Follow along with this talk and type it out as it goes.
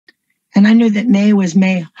And I knew that May was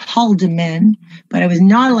May Haldeman, but I was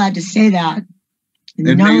not allowed to say that.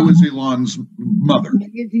 And May was Elon's mother. May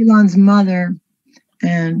is Elon's mother.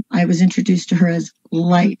 And I was introduced to her as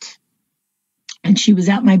Light. And she was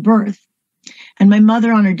at my birth. And my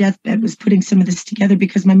mother on her deathbed was putting some of this together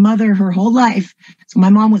because my mother, her whole life, so my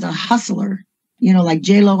mom was a hustler, you know, like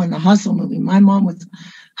J-Lo in the Hustle movie. My mom was a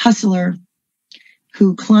hustler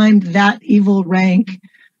who climbed that evil rank,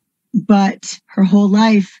 but her whole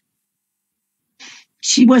life,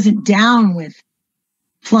 she wasn't down with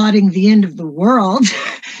plotting the end of the world.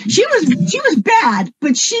 She was bad,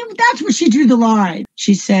 but that's where she drew the line.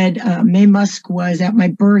 She said May Musk was at my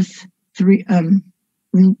birth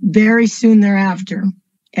very soon thereafter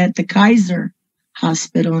at the Kaiser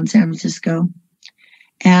Hospital in San Francisco,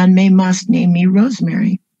 and May Musk named me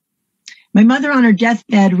Rosemary. My mother on her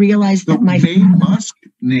deathbed realized that May Musk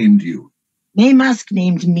named you. May Musk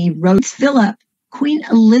named me Rose Phillip. Queen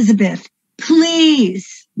Elizabeth,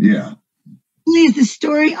 please. Yeah. Please, the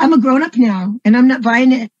story, I'm a grown-up now, and I'm not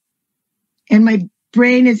buying it. And my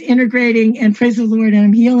brain is integrating, and praise the Lord, and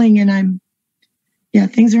I'm healing, and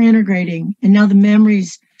things are integrating. And now the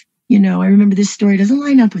memories, you know, I remember this story doesn't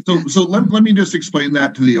line up with that. So let me just explain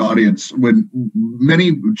that to the audience. When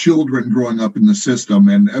many children growing up in the system,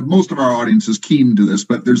 and most of our audience is keen to this,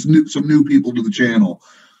 but there's some new people to the channel.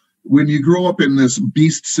 When you grow up in this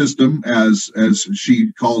beast system, as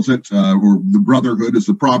she calls it, or the Brotherhood is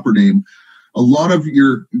the proper name, a lot of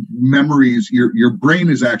your memories, your brain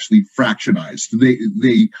is actually fractionized.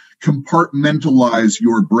 They compartmentalize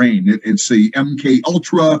your brain. It's the MK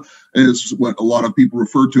Ultra is what a lot of people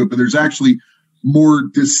refer to it, but there's actually more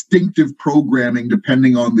distinctive programming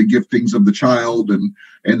depending on the giftings of the child and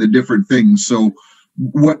the different things. So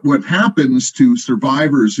what happens to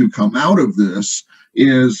survivors who come out of this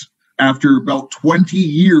is, after about 20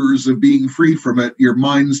 years of being free from it, your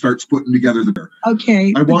mind starts putting together the.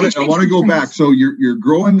 Okay. I want to go back. So you're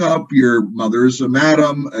growing up. Your mother's a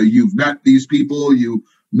madam. You've met these people. You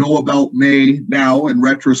know about May now in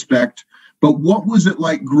retrospect. But what was it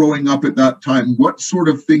like growing up at that time? What sort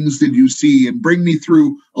of things did you see? And bring me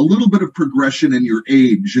through a little bit of progression in your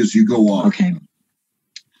age as you go on.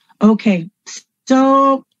 Okay.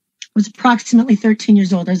 So I was approximately 13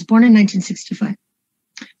 years old. I was born in 1965.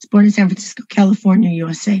 I was born in San Francisco, California,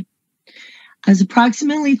 USA. I was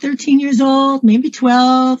approximately 13 years old, maybe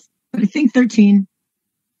 12, but I think 13.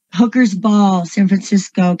 Hooker's Ball, San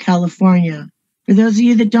Francisco, California. For those of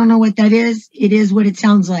you that don't know what that is, it is what it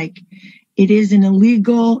sounds like. It is an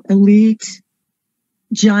illegal, elite,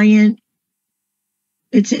 giant.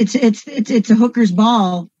 It's a hooker's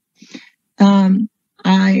ball.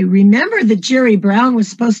 I remember that Jerry Brown was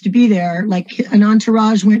supposed to be there, like an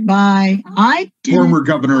entourage went by. Former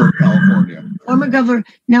governor of California. Former governor.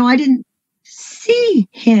 Now, I didn't see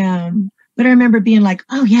him, but I remember being like,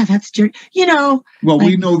 oh, yeah, that's Jerry. You know. Well,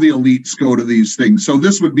 we know the elites go to these things. So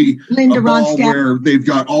this would be Linda a ball where they've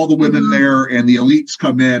got all the women there and the elites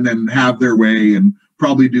come in and have their way and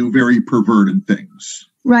probably do very perverted things.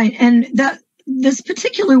 Right. And this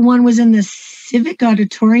particular one was in the Civic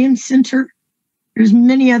Auditorium Center. There's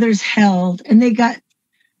many others held, and they got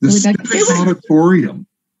the Civic Auditorium.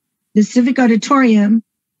 The Civic Auditorium,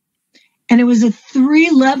 and it was a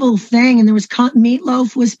 3-level thing. And there was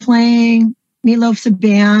Meatloaf was playing. Meatloaf's a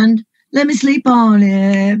band. Let me sleep on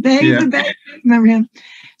it, baby. Yeah. Baby. Remember him?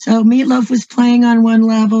 So Meatloaf was playing on one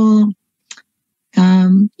level.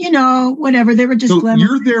 You know, whatever. They were just. So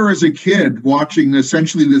you're there as a kid watching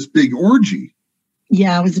essentially this big orgy.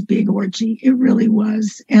 Yeah, it was a big orgy. It really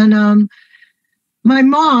was, and my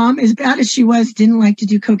mom, as bad as she was, didn't like to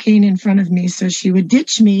do cocaine in front of me. So she would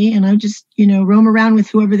ditch me and I would just, roam around with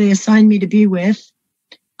whoever they assigned me to be with.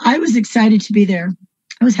 I was excited to be there.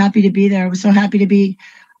 I was happy to be there. I was so happy to be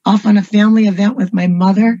off on a family event with my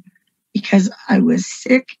mother because I was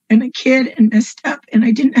sick and a kid and messed up and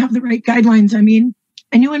I didn't have the right guidelines. I mean,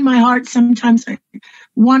 I knew in my heart sometimes I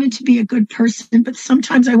wanted to be a good person, but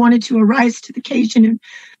sometimes I wanted to arise to the occasion and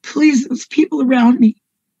please those people around me,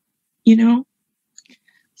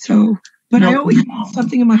 So, but I always had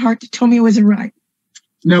something in my heart that told me it wasn't right.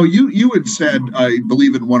 Now, you had said, I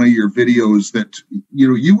believe in one of your videos that,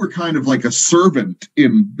 you were kind of like a servant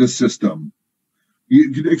in the system.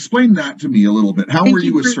 You could explain that to me a little bit. How were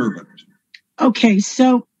you a servant? Okay,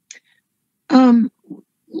 so let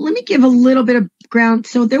me give a little bit of ground.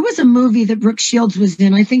 So there was a movie that Brooke Shields was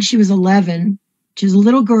in. I think she was 11. She was a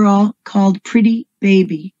little girl called Pretty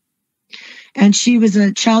Baby. And she was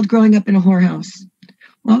a child growing up in a whorehouse.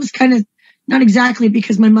 Well, it was kind of not exactly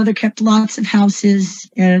because my mother kept lots of houses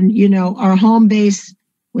and, our home base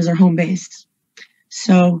was our home base.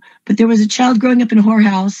 So, but there was a child growing up in a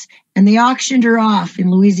whorehouse, and they auctioned her off in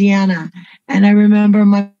Louisiana. And I remember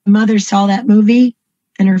my mother saw that movie,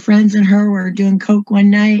 and her friends and her were doing coke one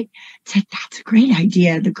night. Said, "That's a great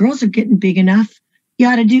idea. The girls are getting big enough. You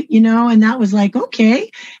ought to do, And that was like, okay.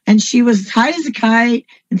 And she was high as a kite,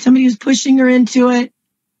 and somebody was pushing her into it.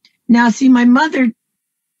 Now, see, my mother.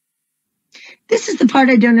 This is the part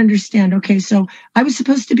I don't understand. Okay, so I was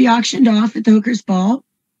supposed to be auctioned off at the Hookers Ball.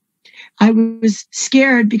 I was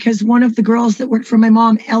scared because one of the girls that worked for my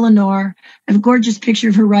mom, Eleanor, I have a gorgeous picture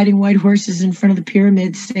of her riding white horses in front of the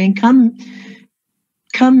pyramids saying, come,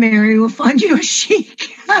 Mary, we'll find you a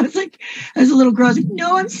sheik. I was a little girl. I was like,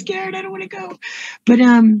 no, I'm scared. I don't want to go. But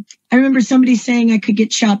I remember somebody saying I could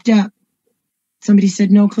get chopped up. Somebody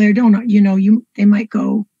said, no, Claire, don't, they might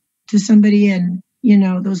go to somebody and,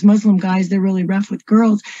 those Muslim guys, they're really rough with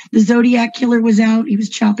girls. The Zodiac killer was out. He was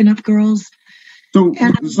chopping up girls. So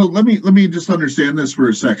let me just understand this for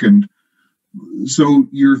a second. So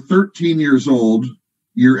you're 13 years old.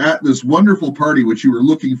 You're at this wonderful party, which you were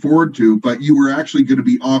looking forward to, but you were actually going to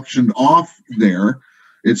be auctioned off there.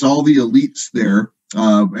 It's all the elites there.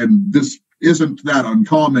 And this isn't that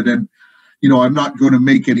uncommon. And, I'm not going to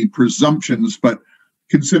make any presumptions, but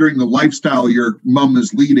considering the lifestyle your mom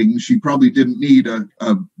is leading, she probably didn't need a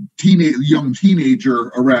young teenager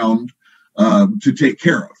around to take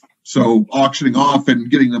care of. So auctioning off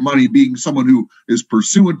and getting the money, being someone who is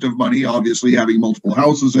pursuant of money, obviously having multiple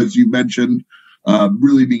houses, as you mentioned,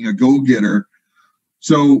 really being a go-getter.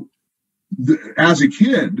 So as a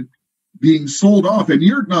kid, being sold off, and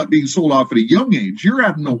you're not being sold off at a young age, you're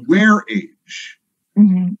at an aware age.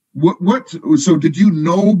 Mm-hmm. So did you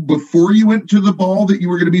know before you went to the ball that you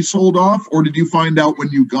were going to be sold off, or did you find out when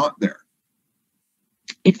you got there?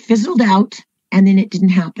 It fizzled out, and then it didn't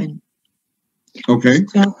happen. Okay.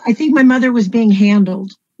 So I think my mother was being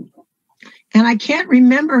handled. And I can't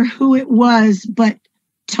remember who it was, but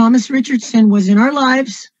Thomas Richardson was in our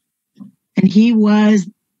lives, and he was,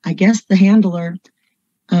 I guess, the handler.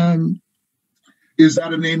 Is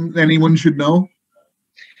that a name anyone should know?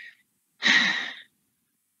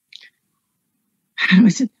 How do I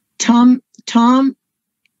say? Tom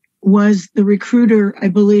was the recruiter, I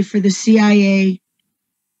believe, for the CIA,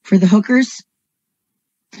 for the hookers.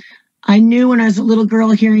 I knew when I was a little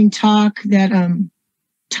girl hearing talk that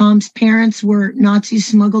Tom's parents were Nazis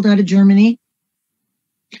smuggled out of Germany.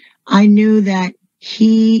 I knew that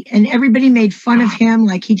he and everybody made fun of him,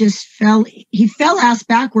 like he fell ass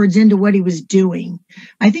backwards into what he was doing.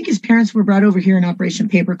 I think his parents were brought over here in Operation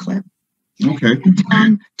Paperclip. Okay.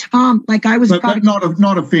 And Tom, like I was, but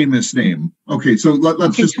not a famous name. Okay, so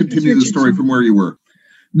let's just continue the story from where you were.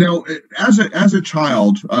 Now, as a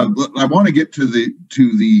child, I want to get to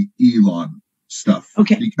the Elon stuff.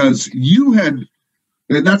 Okay. Because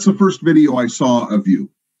that's the first video I saw of you,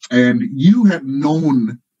 and you had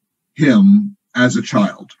known him as a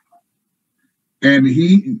child. And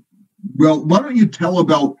why don't you tell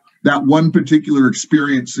about that one particular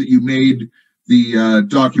experience that you made the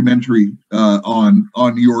documentary on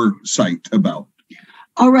your site about?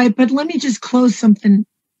 All right, but let me just close something.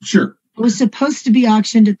 Sure. It was supposed to be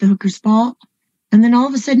auctioned at the Hookers Ball, and then all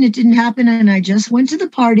of a sudden it didn't happen, and I just went to the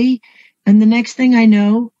party, and the next thing I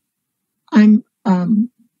know,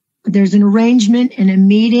 there's an arrangement and a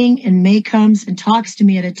meeting, and May comes and talks to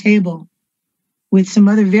me at a table with some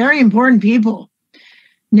other very important people.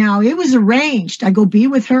 Now, it was arranged. I go be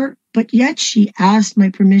with her, but yet she asked my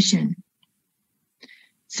permission.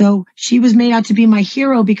 So she was made out to be my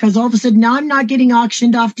hero because all of a sudden now I'm not getting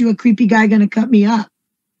auctioned off to a creepy guy going to cut me up.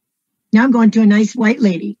 Now I'm going to a nice white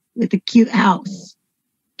lady with a cute house.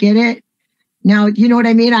 Get it? Now, you know what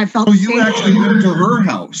I mean? I felt safe. You actually went to her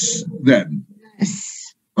house then?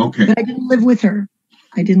 Yes. Okay. But I didn't live with her.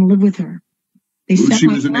 She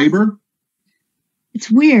was a neighbor? It's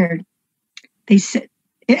weird. They said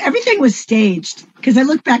everything was staged because I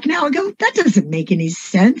look back now and go, that doesn't make any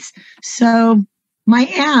sense. So my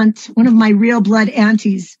aunt, one of my real blood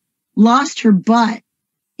aunties, lost her butt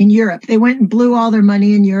in Europe. They went and blew all their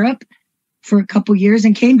money in Europe for a couple years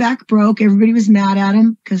and came back broke. Everybody was mad at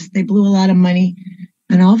them because they blew a lot of money.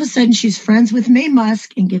 And all of a sudden she's friends with May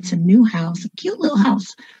Musk and gets a new house, a cute little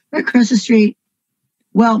house right across the street.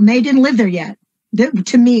 Well, May didn't live there yet.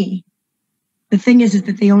 To me, the thing is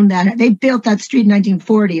that they owned that. They built that street in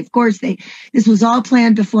 1940. Of course, this was all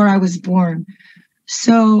planned before I was born.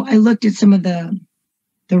 So I looked at some of the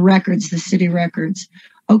records, the city records.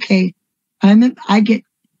 Okay, I get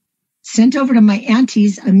sent over to my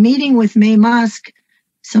auntie's, a meeting with May Musk.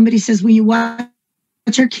 Somebody says, will you watch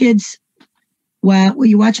our kids? Will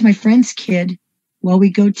you watch my friend's kid while we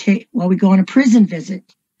go on a prison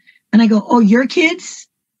visit? And I go, oh, your kids?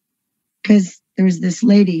 Because there was this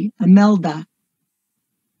lady, Imelda.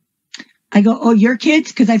 I go, oh, your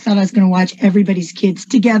kids? Because I thought I was going to watch everybody's kids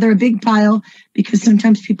together, a big pile, because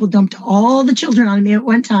sometimes people dumped all the children on me at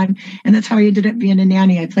one time. And that's how I ended up being a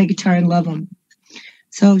nanny. I play guitar and love them.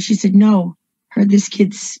 So she said, no, this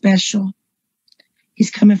kid's special.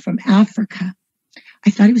 He's coming from Africa. I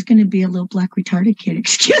thought he was going to be a little black retarded kid.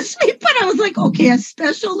 Excuse me. But I was like, okay, a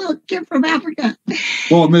special little kid from Africa.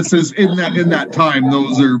 Well, and this is in that time,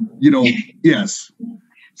 those are, yes.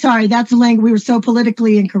 Sorry, that's the language. We were so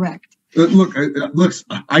politically incorrect. Look,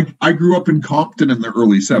 I grew up in Compton in the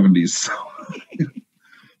early 70s.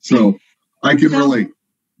 So I can relate.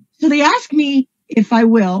 So they asked me if I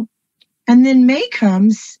will. And then May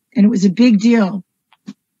comes, and it was a big deal.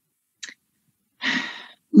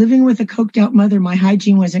 Living with a coked out mother, my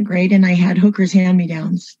hygiene wasn't great, and I had hookers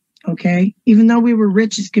hand-me-downs, okay? Even though we were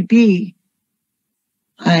rich as could be,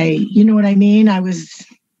 you know what I mean? I was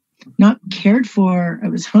not cared for. I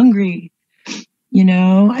was hungry. It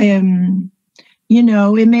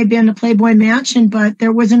may have been a Playboy mansion, but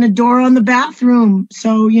there wasn't a door on the bathroom.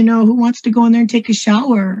 So, who wants to go in there and take a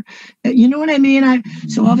shower? You know what I mean?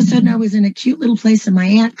 So all of a sudden I was in a cute little place, and my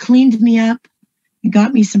aunt cleaned me up and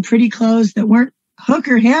got me some pretty clothes that weren't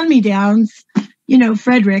hooker hand-me-downs,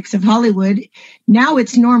 Fredericks of Hollywood. Now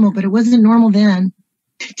it's normal, but it wasn't normal then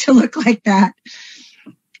to look like that.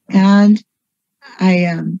 And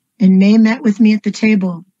and May met with me at the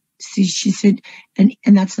table. She said, and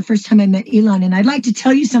that's the first time I met Elon. And I'd like to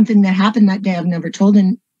tell you something that happened that day. I've never told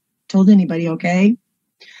anybody, okay?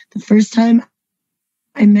 The first time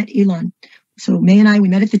I met Elon. So May and we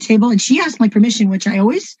met at the table, and she asked my permission, which I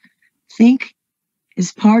always think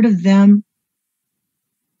is part of them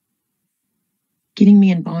getting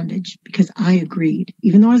me in bondage, because I agreed.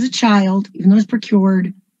 Even though I was a child, even though I was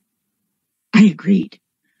procured, I agreed.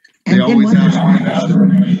 And they always ask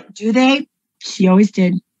me. Do they? She always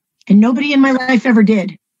did. And nobody in my life ever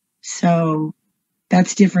did. So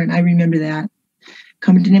that's different. I remember that.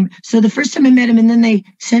 Coming to him. So the first time I met him, and then they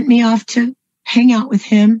sent me off to hang out with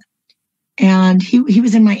him. And he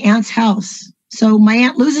was in my aunt's house. So my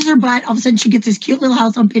aunt loses her butt. All of a sudden she gets this cute little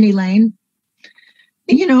house on Penny Lane.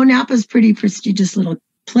 And, Napa's a pretty prestigious little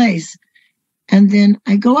place. And then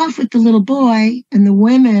I go off with the little boy and the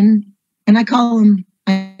women, and I call them,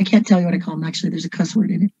 I can't tell you what I call them. Actually, there's a cuss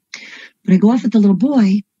word in it. But I go off with the little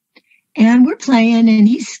boy, and we're playing, and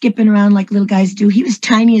he's skipping around like little guys do. He was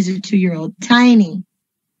tiny as a 2-year-old, tiny.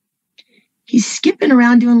 He's skipping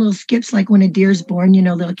around doing little skips like when a deer's born,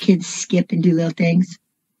 little kids skip and do little things.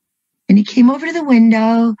 And he came over to the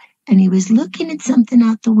window, and he was looking at something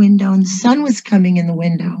out the window, and the sun was coming in the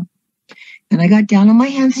window. And I got down on my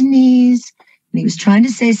hands and knees, and he was trying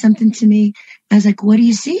to say something to me. I was like, what do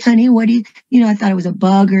you see, honey? What do you, I thought it was a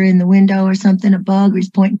bug or in the window or something, a bug, or he's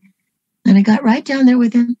pointing. And I got right down there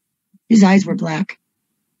with him. His eyes were black.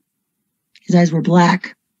 His eyes were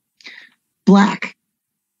black.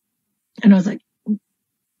 And I was like,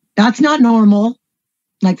 that's not normal.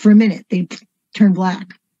 Like for a minute, they turned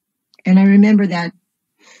black. And I remember that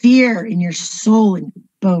fear in your soul and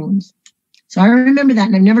bones. So I remember that,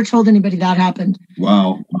 and I've never told anybody that happened.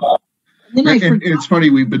 Wow. Then and it's funny,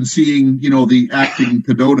 we've been seeing, the acting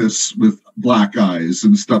pedotus with black eyes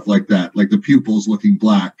and stuff like that, like the pupils looking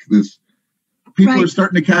black. People are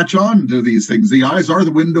starting to catch on to these things. The eyes are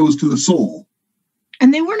the windows to the soul.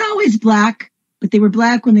 And they weren't always black, but they were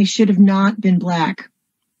black when they should have not been black.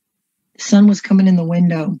 The sun was coming in the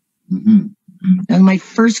window. Mm-hmm. And my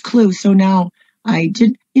first clue. So now I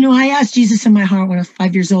did, I asked Jesus in my heart when I was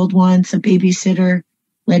 5 years old once. A babysitter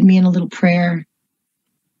led me in a little prayer.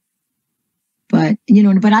 But,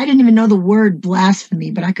 but I didn't even know the word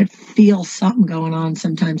blasphemy, but I could feel something going on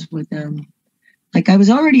sometimes with them. Like I was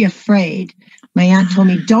already afraid. My aunt told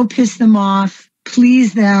me, don't piss them off,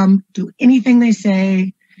 please them, do anything they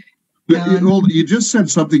say. You just said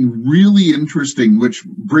something really interesting, which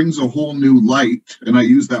brings a whole new light, and I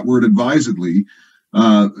use that word advisedly,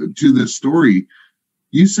 to this story.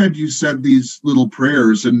 You said these little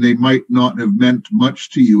prayers, and they might not have meant much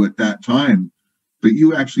to you at that time, but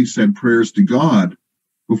you actually said prayers to God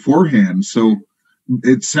beforehand. So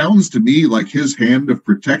it sounds to me like his hand of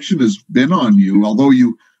protection has been on you, although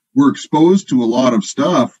you were exposed to a lot of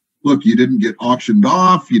stuff. Look, you didn't get auctioned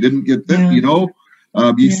off. You didn't get that,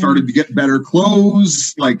 you started to get better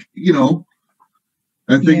clothes,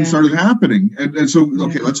 and things started happening. And so,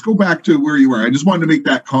 okay, let's go back to where you were. I just wanted to make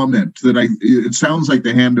that comment that it sounds like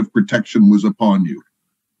the hand of protection was upon you.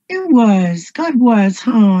 It was. God was,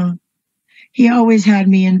 huh? He always had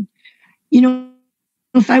me. And,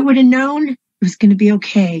 if I would have known it was going to be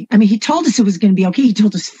okay. I mean, he told us it was going to be okay. He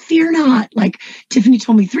told us, fear not. Like Tiffany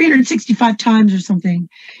told me 365 times or something.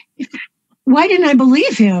 Why didn't I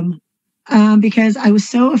believe him? Because I was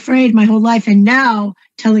so afraid my whole life. And now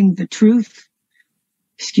telling the truth,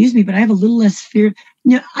 excuse me, but I have a little less fear.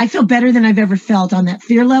 You know, I feel better than I've ever felt on that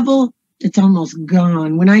fear level. It's almost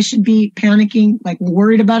gone. When I should be panicking, like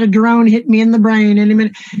worried about a drone hitting me in the brain any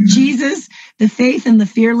minute. Jesus, the faith and the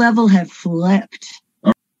fear level have flipped.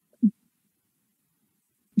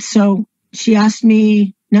 So she asked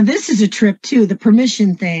me, now this is a trip too, the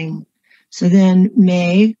permission thing. So then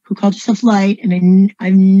May, who called herself Light, and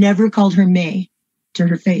I've never called her May to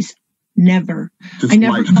her face. Never. Just I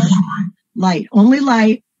never Light. called her Light, only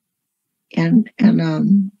Light. And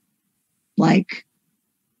like,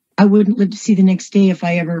 I wouldn't live to see the next day if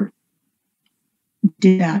I ever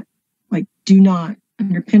did that. Like, do not,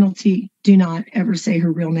 under penalty, do not ever say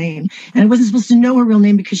her real name. And I wasn't supposed to know her real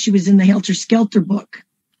name because she was in the Helter Skelter book.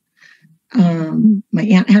 My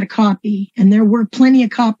aunt had a copy, and there were plenty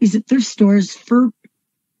of copies at thrift stores for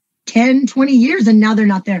 10, 20 years, and now they're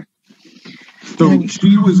not there. So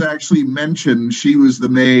she was actually mentioned, she was the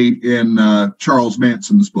May in Charles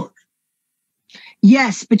Manson's book.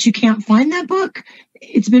 Yes, but you can't find that book.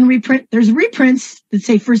 It's been reprint. There's reprints that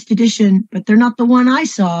say first edition, but they're not the one I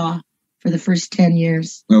saw for the first 10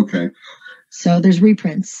 years. Okay. So there's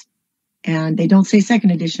reprints, and they don't say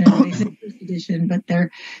second edition. They say first edition, but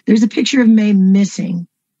there's a picture of May missing.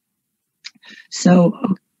 So,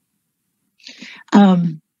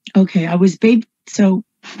 okay, I was so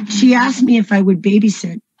she asked me if I would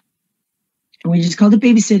babysit, and we just called it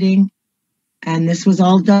babysitting. And this was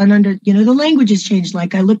all done under, the language has changed.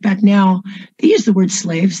 Like I look back now, they use the word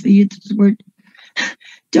slaves. They use the word,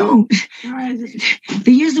 don't.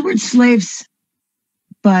 They use the word slaves.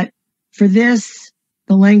 But for this,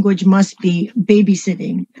 the language must be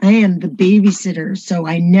babysitting. I am the babysitter. So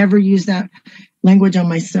I never use that language on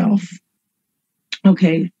myself.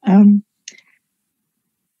 Okay.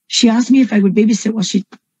 She asked me if I would babysit while she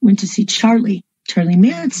went to see Charlie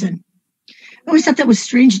Manson. I always thought that was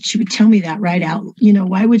strange that she would tell me that right out.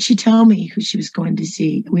 Why would she tell me who she was going to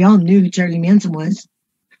see? We all knew who Charlie Manson was.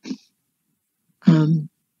 I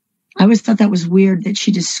always thought that was weird that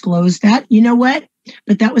she disclosed that. You know what?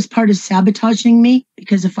 But that was part of sabotaging me,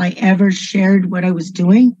 because if I ever shared what I was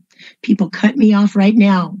doing, people cut me off right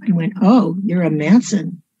now and went, oh, you're a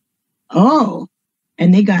Manson. Oh,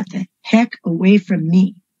 and they got the heck away from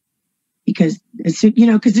me. Because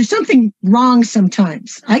there's something wrong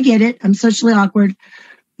sometimes. I get it. I'm socially awkward.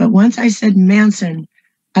 But once I said Manson,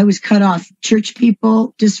 I was cut off. Church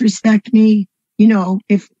people disrespect me.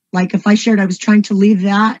 If I shared I was trying to leave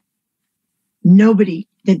that, nobody,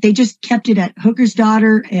 that they just kept it at Hooker's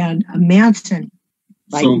daughter and a Manson.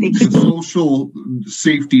 So the social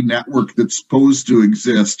safety network that's supposed to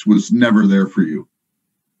exist was never there for you.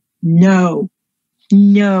 No.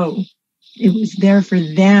 It was there for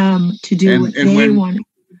them to do what they wanted.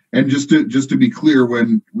 And just to be clear,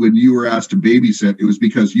 when you were asked to babysit, it was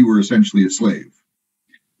because you were essentially a slave.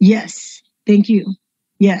 Yes. Thank you.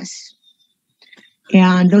 Yes.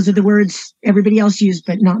 And those are the words everybody else used,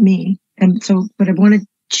 but not me. And so, but I want to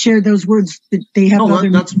share those words that they have.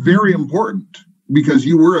 That's very important, because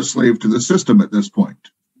you were a slave to the system at this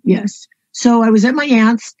point. Yes. So I was at my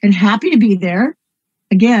aunt's and happy to be there.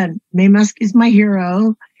 Again, May Musk is my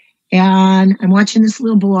hero. And I'm watching this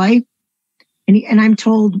little boy, and I'm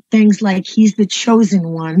told things like he's the chosen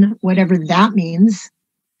one, whatever that means.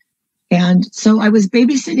 And so I was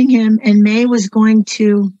babysitting him, and May was going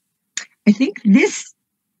to, I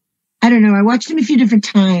don't know, I watched him a few different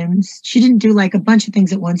times. She didn't do like a bunch of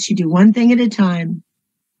things at once. She'd do one thing at a time.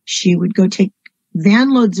 She would go take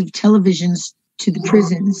van loads of televisions to the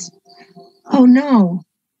prisons. Oh no,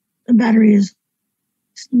 the battery is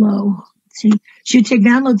low. See, she would take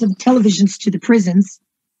van loads of televisions to the prisons.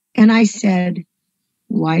 And I said,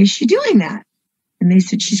 why is she doing that? And they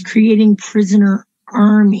said, she's creating prisoner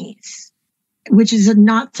armies, which is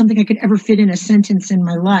not something I could ever fit in a sentence in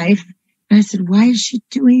my life. And I said, why is she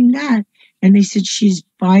doing that? And they said, she's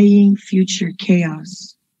buying future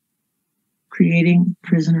chaos, creating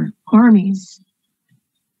prisoner armies.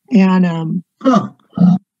 And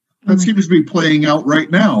that seems to be playing out right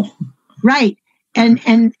now. Right. And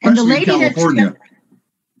the lady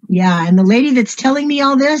and the lady that's telling me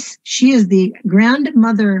all this, she is the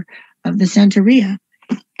grandmother of the Santeria,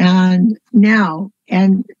 and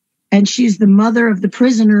she's the mother of the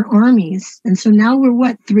prisoner armies. And so now we're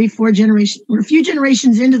 3-4 generations. We're a few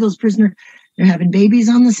generations into those prisoners. They're having babies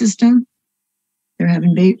on the system. They're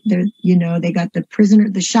having they got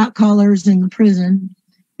the shot callers in the prison.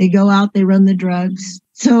 They go out, they run the drugs.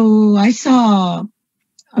 So I saw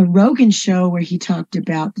a Rogan show where he talked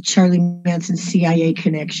about the Charlie Manson CIA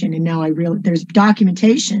connection, and now I realize there's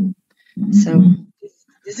documentation. So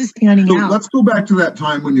this is panning out. Let's go back to that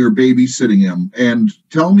time when you were babysitting him and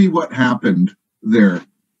tell me what happened there.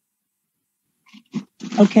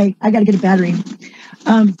 Okay, I got to get a battery.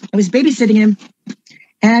 I was babysitting him,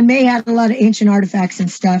 and May had a lot of ancient artifacts and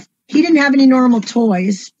stuff. He didn't have any normal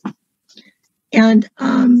toys. And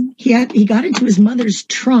he got into his mother's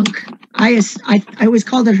trunk. I always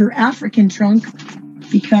called it her African trunk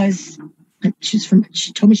because she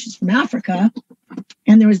told me she's from Africa.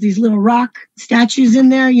 And there was these little rock statues in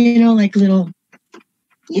there, like little,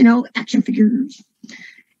 action figures.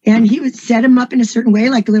 And he would set him up in a certain way,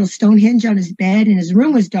 like a little Stonehenge on his bed, and his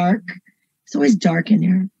room was dark. It's always dark in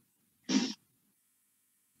there.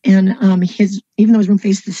 And even though his room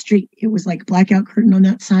faced the street, it was like blackout curtain on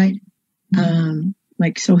that side.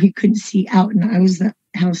 So he couldn't see out, and I was the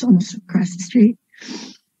house almost across the street.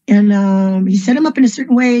 And he set him up in a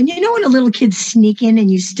certain way. And when a little kid's sneaking and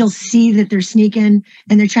you still see that they're sneaking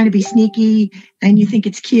and they're trying to be sneaky and you think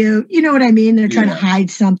it's cute, you know what I mean? They're trying to hide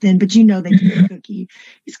something, but they keep a cookie.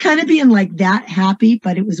 He's kind of being like that happy,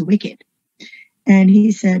 but it was wicked. And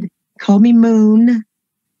he said, "Call me Moon."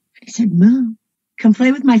 I said, "Moon, come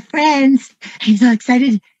play with my friends." He's all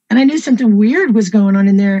excited. And I knew something weird was going on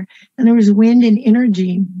in there. And there was wind and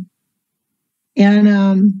energy. And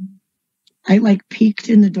I peeked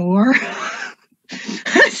in the door. I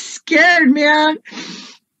was scared, man.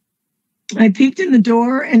 I peeked in the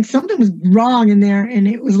door and something was wrong in there. And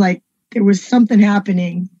it was like there was something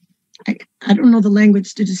happening. I don't know the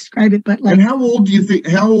language to describe it, but like. And how old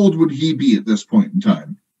would he be at this point in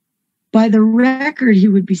time? By the record, he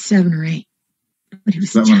would be 7 or 8. But he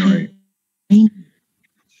was 7 or 8.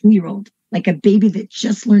 2-year-old, like a baby that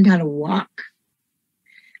just learned how to walk.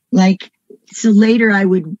 So later I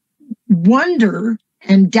would wonder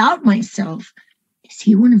and doubt myself, is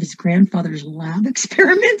he one of his grandfather's lab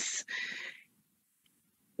experiments?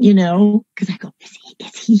 Because I go,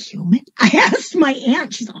 is he human? I asked my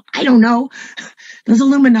aunt. She's like, I don't know. Those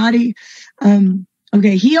Illuminati.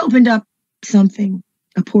 Okay, he opened up something,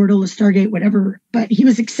 a portal, a Stargate, whatever. But he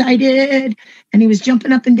was excited and he was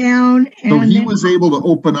jumping up and down. And so he was able to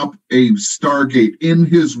open up a Stargate in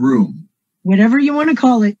his room. Whatever you want to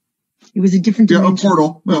call it. It was a different dimension. Yeah, a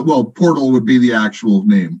portal. Well, portal would be the actual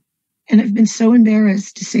name. And I've been so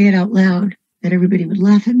embarrassed to say it out loud that everybody would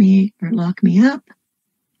laugh at me or lock me up.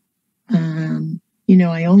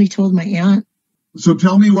 I only told my aunt. So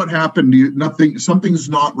tell me what happened. Something's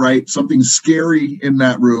not right. Something's scary in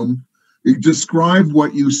that room. Describe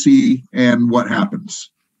what you see and what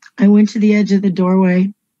happens. I went to the edge of the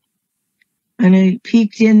doorway and I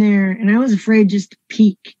peeked in there, and I was afraid just to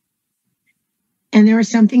peek. And there was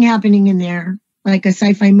something happening in there, like a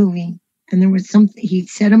sci-fi movie. And there was something, he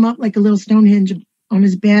set him up like a little Stonehenge on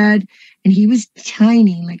his bed. And he was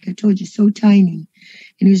tiny, like I told you, so tiny.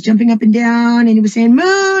 And he was jumping up and down and he was saying,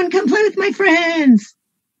 "Moon, come play with my friends."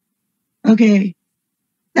 Okay.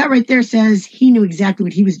 That right there says he knew exactly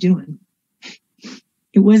what he was doing.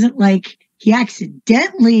 It wasn't like he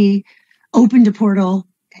accidentally opened a portal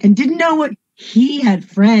and didn't know what he had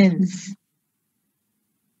friends.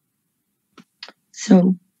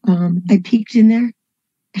 So I peeked in there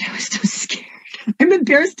and I was so scared. I'm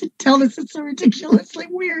embarrassed to tell this. It's so ridiculously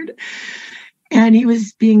weird. And he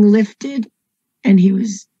was being lifted and he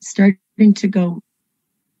was starting to go.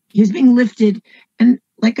 He was being lifted and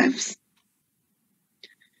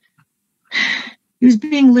he was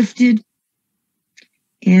being lifted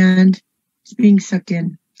and was being sucked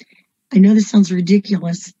in. I know this sounds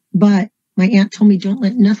ridiculous, but my aunt told me don't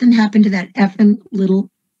let nothing happen to that effing little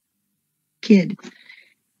kid.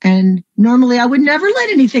 And normally I would never let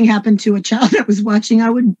anything happen to a child that was watching. I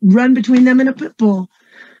would run between them and a pit bull.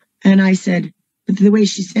 And I said, but the way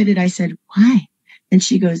she said it, I said, "Why?" And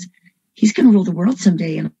she goes, "He's going to rule the world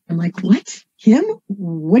someday." And I'm like, "What? Him?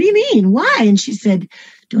 What do you mean? Why?" And she said,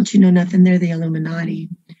 "Don't you know nothing? They're the Illuminati."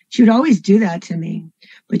 She would always do that to me.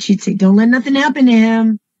 But she'd say, "Don't let nothing happen to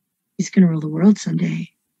him. He's going to rule the world someday."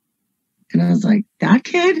 And I was like, that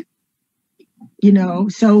kid?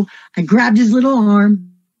 So I grabbed his little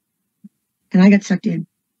arm and I got sucked in.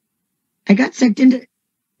 I got sucked into,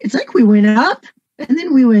 it's like we went up and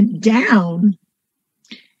then we went down.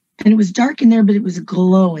 And it was dark in there, but it was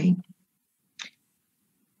glowing.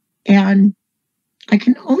 And I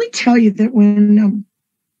can only tell you that when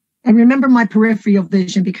I remember my peripheral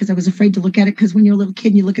vision because I was afraid to look at it, because when you're a little kid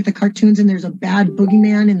and you look at the cartoons and there's a bad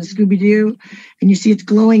boogeyman in the Scooby-Doo and you see its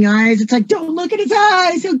glowing eyes, it's like, don't look at his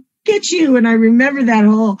eyes, he'll get you. And I remember that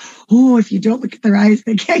whole, oh, if you don't look at their eyes,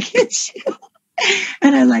 they can't get you.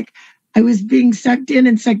 And I was being sucked in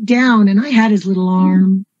and sucked down, and I had his little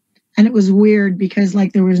arm. And it was weird because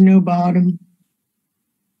there was no bottom.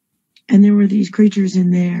 And there were these creatures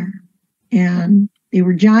in there. And they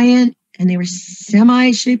were giant, and they were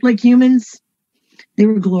semi-shaped like humans. They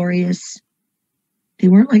were glorious. They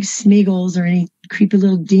weren't like Smeagol's or any creepy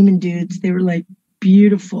little demon dudes. They were like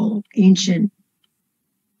beautiful, ancient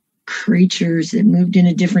creatures that moved in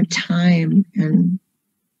a different time. And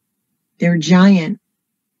they were giant.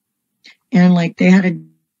 And they had a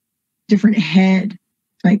different head.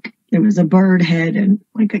 There was a bird head and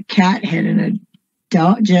a cat head and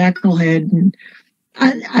a jackal head. And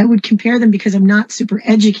I would compare them, because I'm not super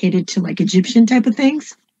educated, to Egyptian type of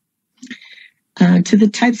things, to the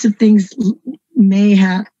types of things May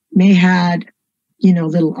had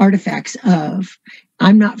little artifacts of.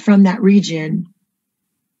 I'm not from that region,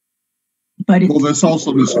 but this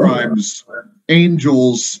also describes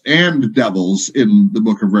angels and devils in the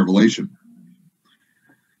book of Revelation.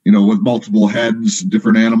 With multiple heads,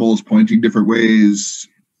 different animals pointing different ways.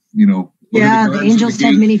 The angels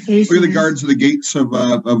have many faces. Look at the guards of the gates of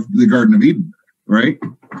the Garden of Eden, right?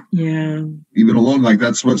 Yeah. Even alone,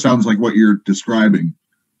 that's what sounds like what you're describing.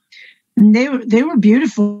 And they were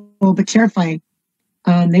beautiful, but terrifying.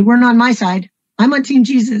 They weren't on my side. I'm on Team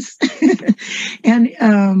Jesus.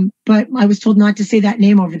 And but I was told not to say that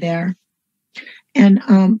name over there. And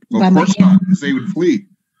by my aunt, because they would flee.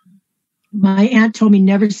 My aunt told me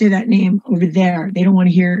never to say that name over there. They don't want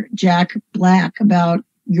to hear Jack Black about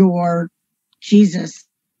your Jesus.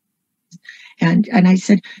 And I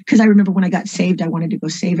said, because I remember when I got saved, I wanted to go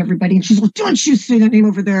save everybody. And she's like, don't you say that name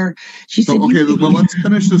over there. She said, okay, well, let's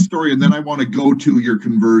finish the story, and then I want to go to your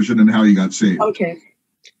conversion and how you got saved. Okay.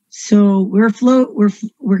 So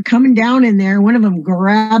we're coming down in there. One of them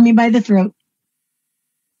grabbed me by the throat.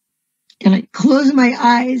 And I closed my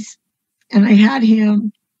eyes, and I had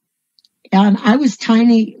him. And I was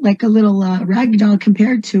tiny, like a little rag doll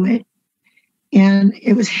compared to it. And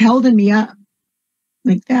it was holding me up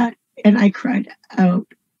like that. And I cried out.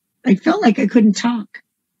 I felt like I couldn't talk.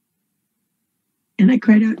 And I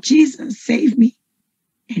cried out, Jesus, save me.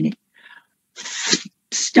 And it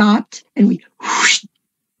stopped, and we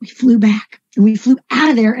flew back. And we flew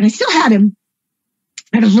out of there, and I still had him.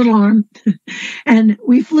 I had his little arm. And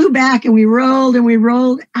we flew back, and we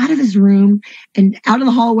rolled out of his room and out of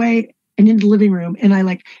the hallway and into the living room.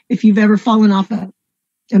 And if you've ever fallen off a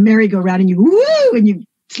merry-go-round and you woo, and you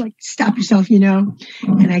stop yourself,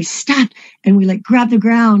 and I stopped, and we grabbed the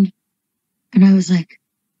ground, and I was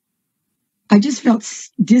I just felt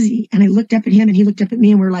dizzy, and I looked up at him, and he looked up at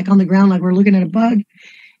me, and we're on the ground, we're looking at a bug,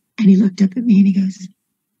 and he looked up at me, and he goes,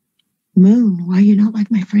 Moon, why are you not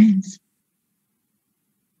like my friends?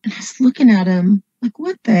 And I was looking at him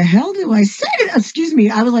what the hell do I say? Excuse me.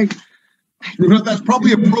 I was that's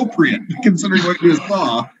probably appropriate considering what you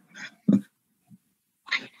saw.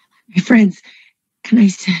 My friends. And I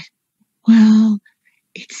said, well,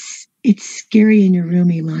 it's scary in your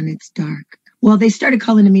room, Elon. It's dark. Well, they started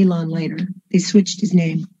calling him Elon later. They switched his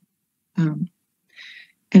name. And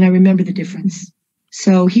I remember the difference.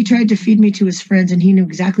 So he tried to feed me to his friends, and he knew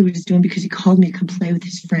exactly what he was doing because he called me to come play with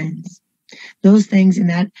his friends. Those things and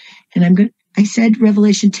that. And I said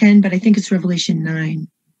Revelation 10, but I think it's Revelation 9.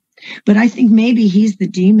 But I think maybe he's the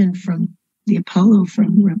demon from the Apollo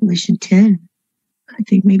from Revelation 10. I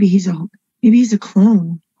think maybe he's a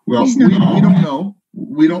clone. Well, we don't know.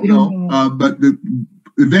 We don't know. But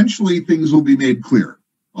eventually things will be made clear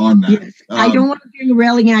on that. Yes. I don't want to be a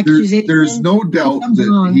railing accusation. There's no doubt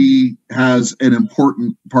that he has an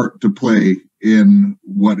important part to play in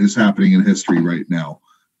what is happening in history right now.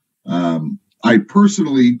 I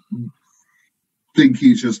personally think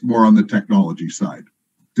he's just more on the technology side,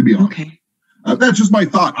 to be honest. Okay. That's just my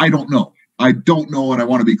thought. I don't know. And I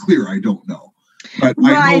want to be clear. I don't know. But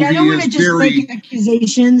right, I don't want to just make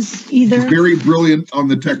accusations either. Very brilliant on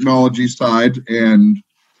the technology side, and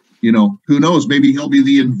who knows? Maybe he'll be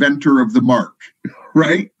the inventor of the mark,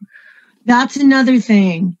 right? That's another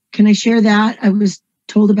thing. Can I share that? I was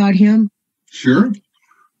told about him. Sure.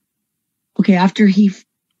 Okay, after he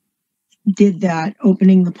did that,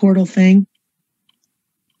 opening the portal thing,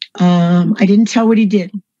 I didn't tell what he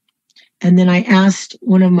did. And then I asked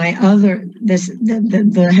one of my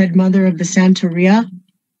the head mother of the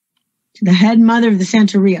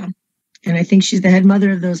Santeria, and I think she's the head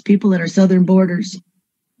mother of those people at our southern borders,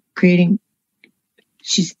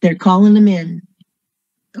 they're calling them in.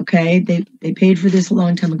 Okay, they paid for this a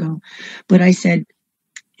long time ago. But I said,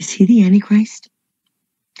 is he the Antichrist?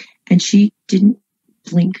 And she didn't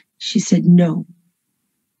blink. She said, no.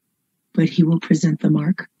 but he will present the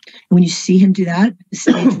mark. And when you see him do that, the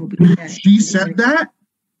stage will be set. She said that?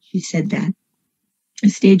 She said that. The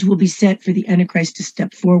stage will be set for the Antichrist to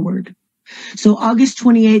step forward. So August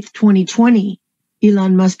 28th, 2020,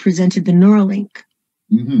 Elon Musk presented the Neuralink.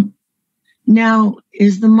 Mm-hmm. Now,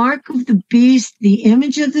 is the mark of the beast the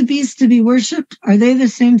image of the beast to be worshipped? Are they the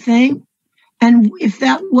same thing? And if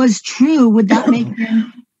that was true, would that make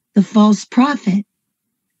him the false prophet?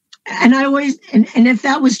 And and if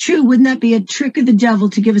that was true, wouldn't that be a trick of the devil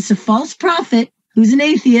to give us a false prophet who's an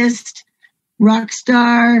atheist, rock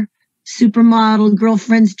star, supermodel,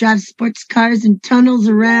 girlfriends drive sports cars and tunnels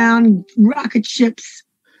around rocket ships?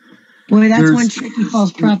 Boy, that's one tricky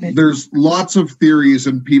false prophet. There's lots of theories,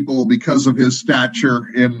 and people, because of his stature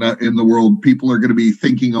in the world, people are going to be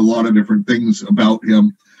thinking a lot of different things about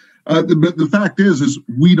him. But the fact is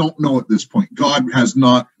we don't know at this point. God has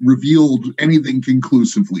not revealed anything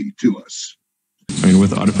conclusively to us. I mean,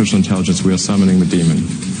 with artificial intelligence, we are summoning the demon.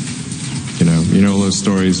 You know those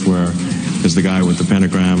stories where there's the guy with the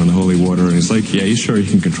pentagram and the holy water, and he's like, yeah, you sure you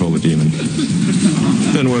can control the demon?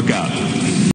 Didn't work out.